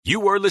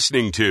You are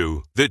listening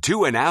to the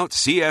Two and Out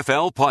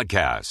CFL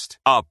podcast,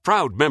 a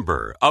proud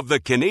member of the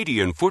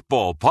Canadian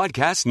Football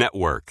Podcast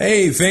Network.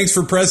 Hey, thanks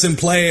for pressing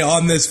play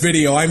on this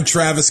video. I'm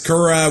Travis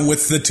Curra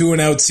with the Two and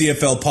Out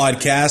CFL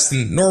podcast,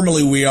 and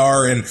normally we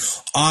are an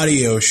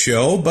audio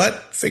show,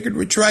 but figured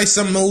we'd try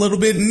something a little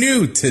bit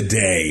new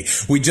today.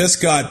 We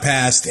just got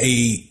past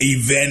a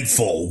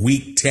eventful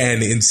Week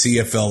 10 in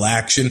CFL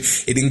action.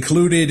 It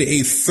included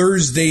a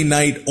Thursday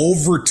night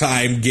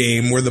overtime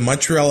game where the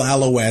Montreal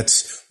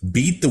Alouettes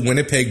beat the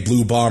Winnipeg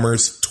Blue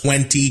Bombers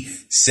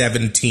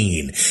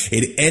 2017.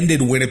 It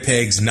ended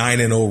Winnipeg's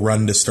 9-0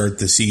 run to start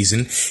the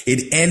season.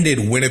 It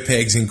ended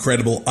Winnipeg's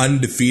incredible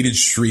undefeated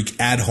streak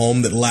at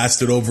home that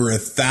lasted over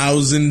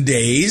 1,000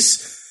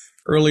 days.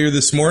 Earlier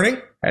this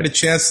morning, I had a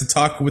chance to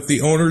talk with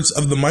the owners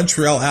of the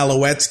Montreal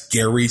Alouettes,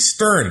 Gary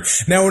Stern.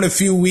 Now, in a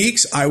few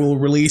weeks, I will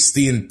release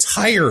the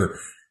entire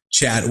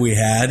chat we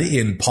had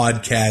in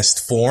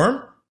podcast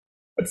form,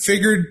 but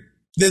figured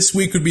this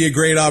week would be a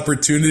great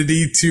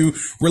opportunity to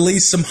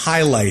release some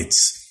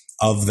highlights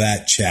of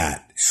that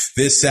chat.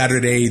 This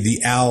Saturday, the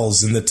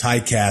Owls and the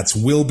Ticats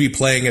will be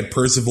playing at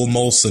Percival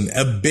Molson,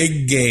 a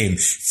big game,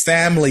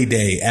 family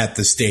day at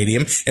the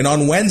stadium. And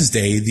on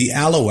Wednesday, the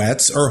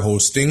Alouettes are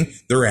hosting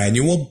their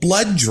annual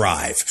blood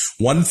drive,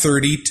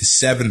 1:30 to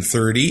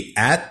 7:30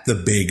 at the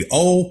Big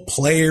O.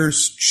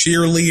 Players,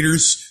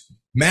 cheerleaders,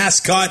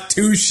 mascot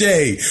Touche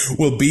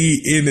will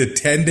be in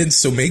attendance,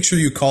 so make sure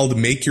you call to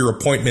make your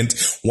appointment,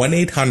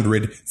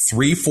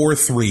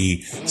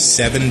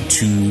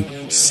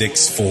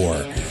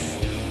 1-800-343-7264.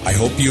 I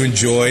hope you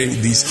enjoy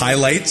these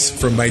highlights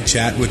from my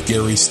chat with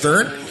Gary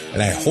Stern,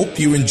 and I hope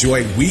you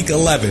enjoy Week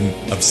 11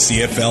 of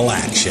CFL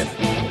action.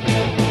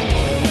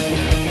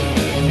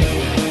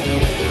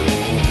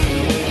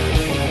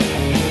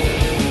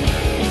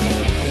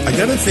 I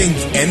gotta think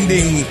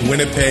ending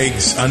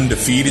Winnipeg's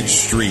undefeated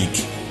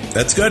streak,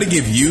 that's got to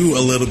give you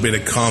a little bit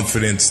of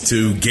confidence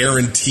to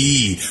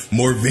guarantee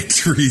more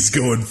victories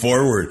going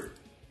forward.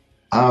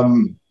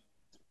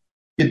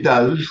 It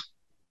does.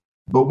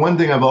 But one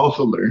thing I've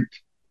also learned,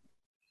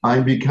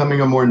 I'm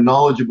becoming a more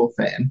knowledgeable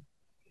fan.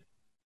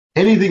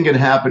 Anything can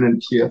happen in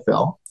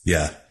CFL.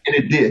 Yeah. And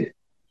it did.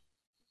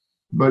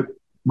 But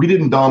we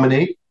didn't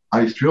dominate.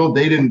 They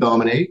didn't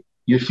dominate.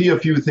 You see a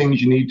few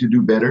things you need to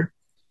do better.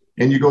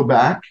 And you go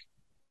back.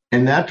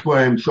 And that's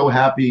why I'm so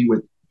happy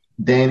with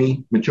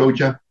Danny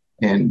Machocha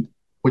and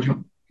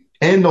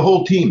the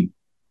whole team.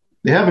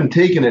 They haven't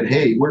taken it,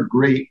 hey, we're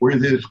great, we're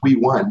this, we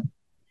won.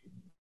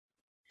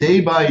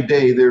 Day by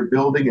day, they're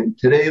building, and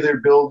today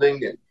they're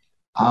building, and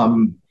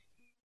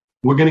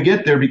we're going to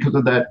get there because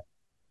of that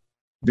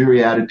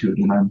very attitude.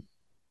 And I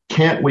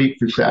can't wait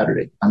for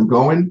Saturday. I'm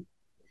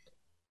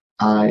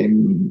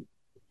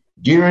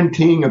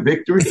guaranteeing a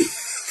victory.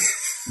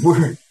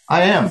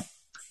 I am.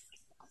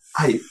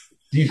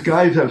 These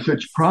guys have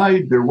such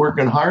pride. They're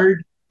working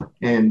hard.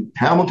 And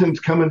Hamilton's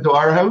coming to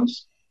our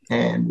house,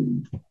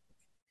 and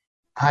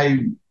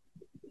I'm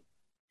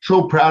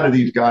so proud of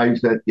these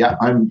guys that,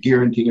 I'm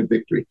guaranteeing a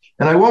victory.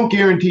 And I won't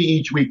guarantee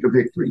each week a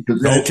victory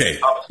because that's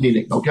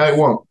meaning. Okay, I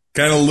won't.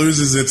 Kind of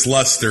loses its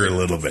luster a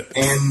little bit.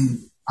 And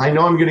I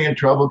know I'm getting in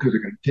trouble because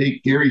they're going to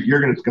take Gary.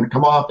 It's going to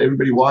come off.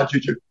 Everybody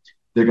watches it.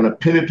 They're going to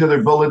pin it to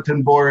their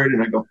bulletin board,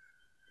 and I go,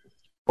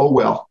 oh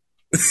well.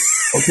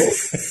 Okay,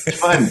 it's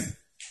fun.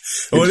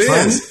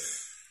 It is.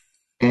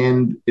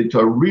 And it's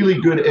a really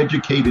good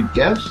educated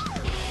guess.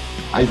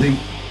 I think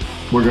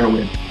we're going to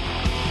win.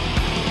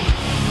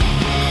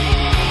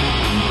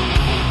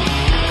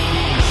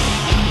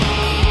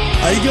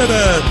 I got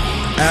to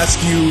ask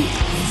you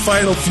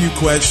final few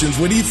questions.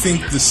 What do you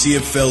think the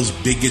CFL's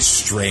biggest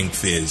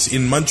strength is?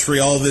 In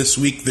Montreal this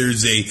week,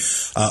 there's a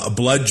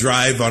blood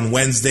drive on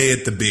Wednesday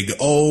at the Big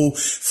O,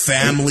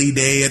 family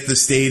day at the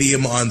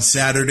stadium on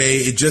Saturday.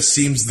 It just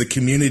seems the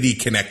community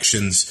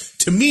connections,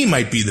 to me,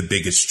 might be the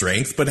biggest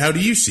strength, but how do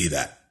you see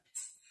that?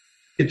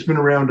 It's been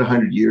around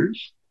 100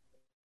 years.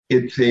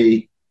 It's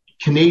a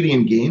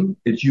Canadian game.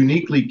 It's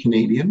uniquely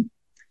Canadian.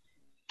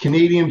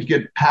 Canadians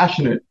get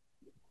passionate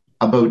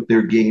about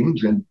their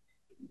games, and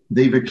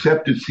they've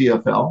accepted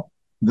CFL.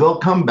 They'll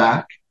come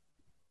back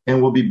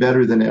and will be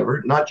better than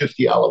ever. Not just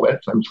the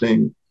Alouettes, I'm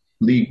saying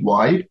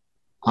league-wide.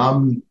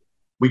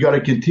 We got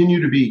to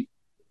continue to be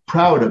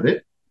proud of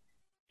it.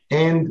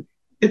 And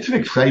it's an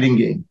exciting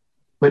game.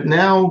 But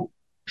now,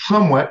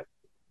 somewhat,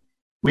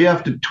 we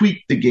have to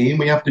tweak the game.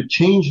 We have to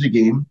change the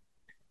game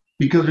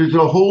because there's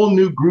a whole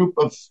new group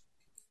of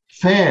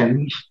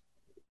fans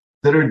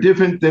that are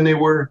different than they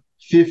were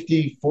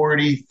 50,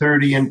 40,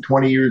 30, and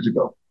 20 years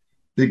ago.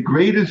 The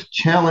greatest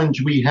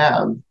challenge we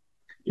have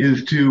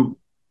is to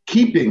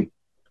keeping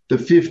the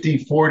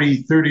 50,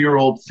 40,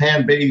 30-year-old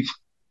fan base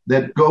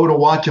that go to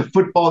watch a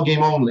football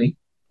game only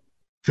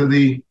to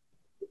the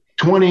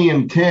 20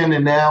 and 10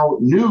 and now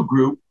new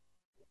group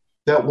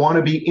that want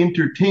to be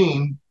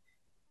entertained,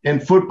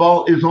 and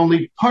football is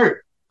only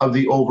part of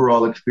the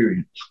overall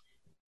experience.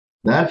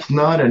 That's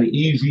not an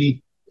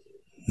easy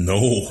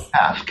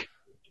task.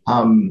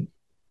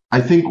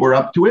 I think we're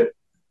up to it.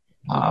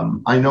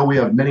 I know we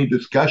have many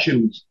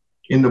discussions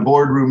in the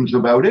boardrooms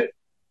about it.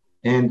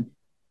 And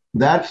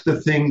that's the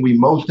thing we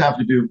most have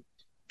to do.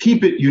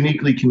 Keep it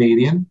uniquely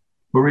Canadian.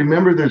 But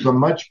remember, there's a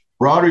much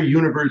broader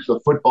universe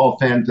of football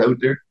fans out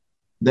there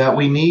that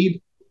we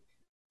need,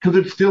 because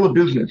it's still a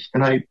business.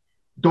 And I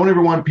don't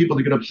ever want people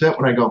to get upset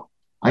when I go,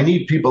 I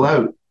need people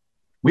out.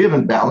 We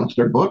haven't balanced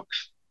our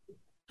books.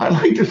 I'd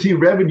like to see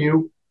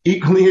revenue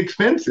equaling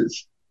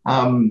expenses.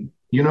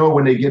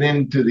 When they get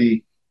into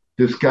the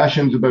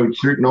discussions about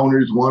certain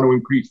owners want to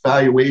increase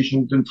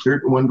valuations and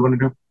certain ones want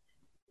to do,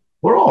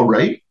 we're all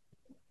right.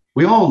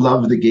 We all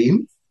love the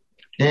game.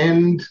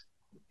 And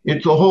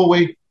it's a whole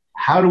way.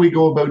 How do we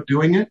go about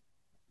doing it?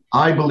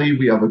 I believe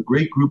we have a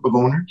great group of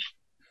owners.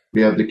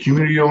 We have the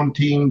community-owned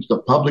teams, the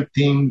public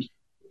teams,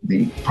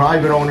 the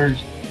private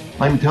owners.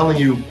 I'm telling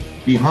you,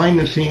 behind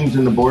the scenes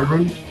in the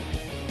boardrooms,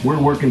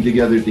 we're working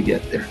together to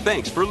get there.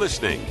 Thanks for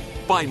listening.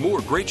 Find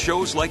more great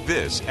shows like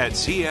this at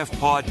CF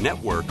Pod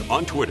Network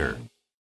on Twitter.